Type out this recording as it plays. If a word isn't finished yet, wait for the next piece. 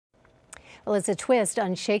Well, it's a twist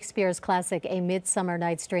on Shakespeare's classic, A Midsummer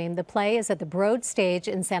Night's Dream. The play is at the Broad Stage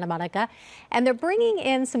in Santa Monica, and they're bringing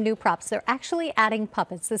in some new props. They're actually adding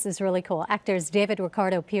puppets. This is really cool. Actors David,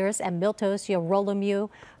 Ricardo, Pearce, and Miltos, Yerolemou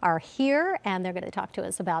are here, and they're going to talk to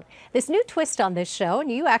us about this new twist on this show.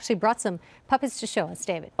 And you actually brought some puppets to show us,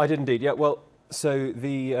 David. I did indeed, yeah. Well, so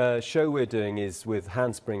the show we're doing is with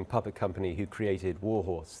Handspring Puppet Company, who created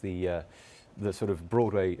Warhorse, the sort of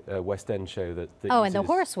Broadway West End show that oh, and the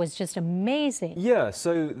horse was just amazing. Yeah,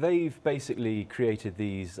 so they've basically created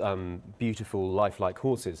these beautiful lifelike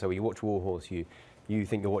horses. So when you watch Warhorse, you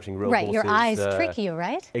think you're watching real horses. Right, your eyes trick you,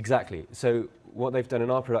 right? Exactly. So what they've done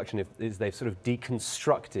in our production is they've sort of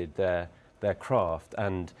deconstructed their craft,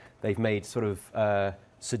 and they've made sort of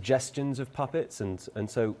suggestions of puppets. And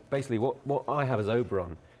so basically what I have as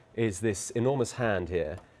Oberon is this enormous hand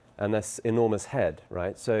here and this enormous head,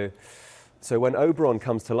 right? So when Oberon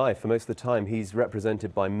comes to life, for most of the time, he's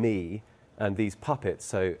represented by me and these puppets.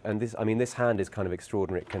 So, and this, I mean, this hand is kind of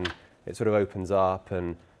extraordinary. It sort of opens up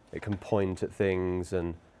and it can point at things,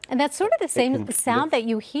 and that's sort of the same sound that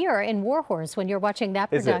you hear in Warhorse when you're watching that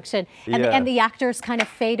production. Yeah. And the actors kind of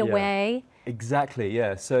fade away. Exactly,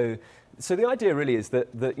 yeah. So the idea really is that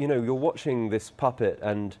you know, you're watching this puppet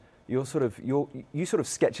and you sort of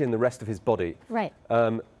sketch in the rest of his body. Right.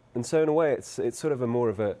 And so in a way, it's sort of a more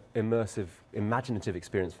of a immersive, imaginative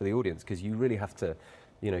experience for the audience, because you really have to,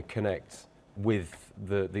 you know, connect with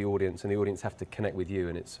the audience, and the audience have to connect with you,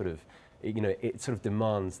 and it's sort of, you know, it sort of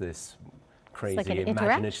demands this crazy, like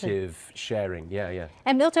imaginative sharing. Yeah, yeah.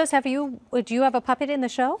 And Miltos, do you have a puppet in the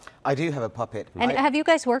show? I do have a puppet. And have you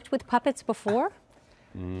guys worked with puppets before?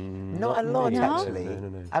 Not a lot, actually.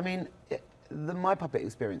 No. I mean, my puppet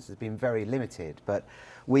experience has been very limited, but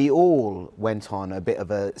we all went on a bit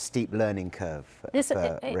of a steep learning curve for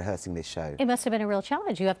rehearsing this show. It must have been a real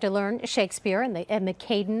challenge. You have to learn Shakespeare and the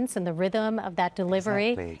cadence and the rhythm of that delivery.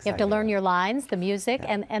 Exactly. You have to learn your lines, the music,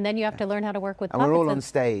 and then you have to learn how to work with puppets. And we're all on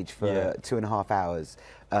stage for 2.5 hours.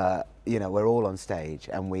 You know, we're all on stage,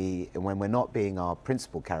 and when we're not being our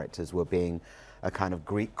principal characters, we're being a kind of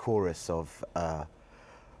Greek chorus of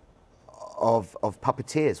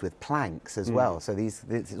puppeteers with planks as well. So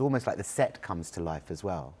it's almost like the set comes to life as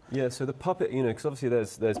well. Yeah, so the puppet, you know, because obviously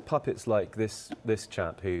there's puppets like this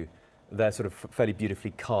chap who, they're sort of fairly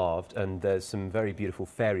beautifully carved, and there's some very beautiful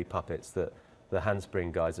fairy puppets that the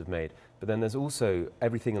Handspring guys have made. But then there's also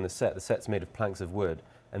everything on the set. The set's made of planks of wood,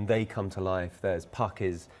 and they come to life. There's Puck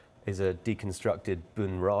is a deconstructed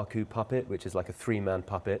bunraku puppet, which is like a 3-man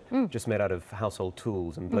puppet, just made out of household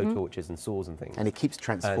tools and blowtorches and saws and things. And it keeps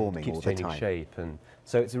transforming all the time. Keeps changing shape, and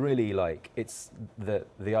so it's really like, it's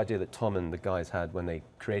the idea that Tom and the guys had when they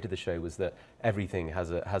created the show was that everything has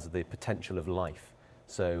the potential of life.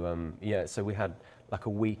 So yeah, so we had like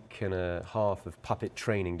a week and a half of puppet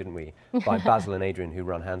training, didn't we, by Basil and Adrian, who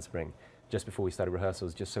run Handspring, just before we started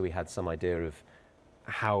rehearsals, just so we had some idea of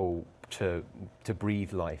how to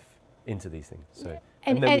breathe life into these things. So,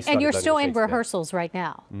 and you're still in rehearsals right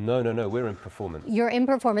now? No, we're in performance. You're in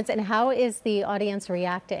performance, and how is the audience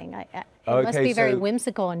reacting? It must be very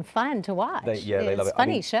whimsical and fun to watch. They love it. It's a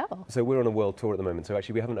funny show. So we're on a world tour at the moment, so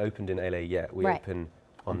actually we haven't opened in LA yet. We open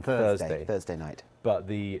on Thursday night. But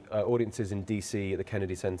the audiences in DC at the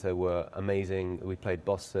Kennedy Center were amazing. We played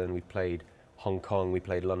Boston, we played Hong Kong, we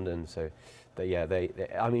played London, so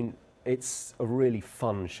I mean, it's a really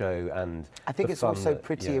fun show, and I think it's also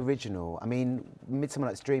pretty original. I mean, Midsummer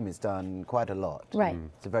Night's Dream is done quite a lot. Right.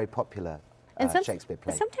 It's a very popular Shakespeare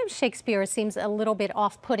play. Sometimes Shakespeare seems a little bit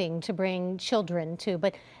off-putting to bring children to,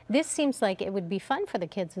 but this seems like it would be fun for the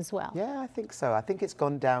kids as well. Yeah, I think so. I think it's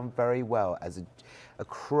gone down very well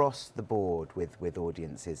across the board with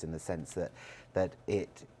audiences, in the sense that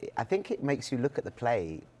I think it makes you look at the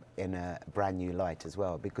play in a brand new light as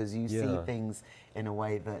well, because you see things in a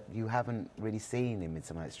way that you haven't really seen in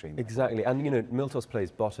Midsummer Night's Dream. Exactly, and you know, Miltos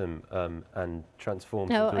plays Bottom and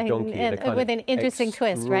transforms into a donkey with an interesting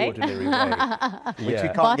twist, right? Way. Which you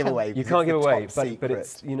can't give away. You can't give away, but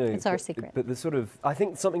it's, you know, it's our secret. But the sort of, I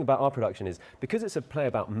think something about our production is, because it's a play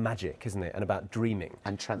about magic, isn't it, and about dreaming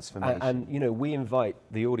and transformation. And you know, we invite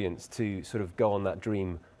the audience to sort of go on that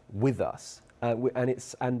dream with us.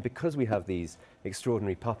 And because we have these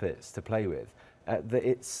extraordinary puppets to play with,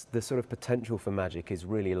 the sort of potential for magic is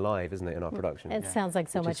really alive, isn't it, in our production? It sounds like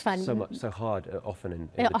so much fun. So hard often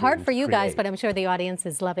in hard for you guys, but I'm sure the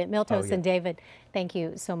audiences love it. Miltos and David, thank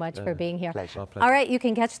you so much for being here. Pleasure. All right, you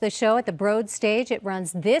can catch the show at the Broad Stage. It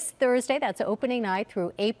runs this Thursday. That's opening night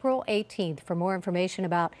through April 18th. For more information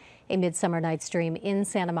about A Midsummer Night's Dream in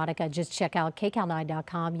Santa Monica, just check out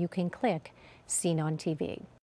KCAL9.com. You can click Seen on TV.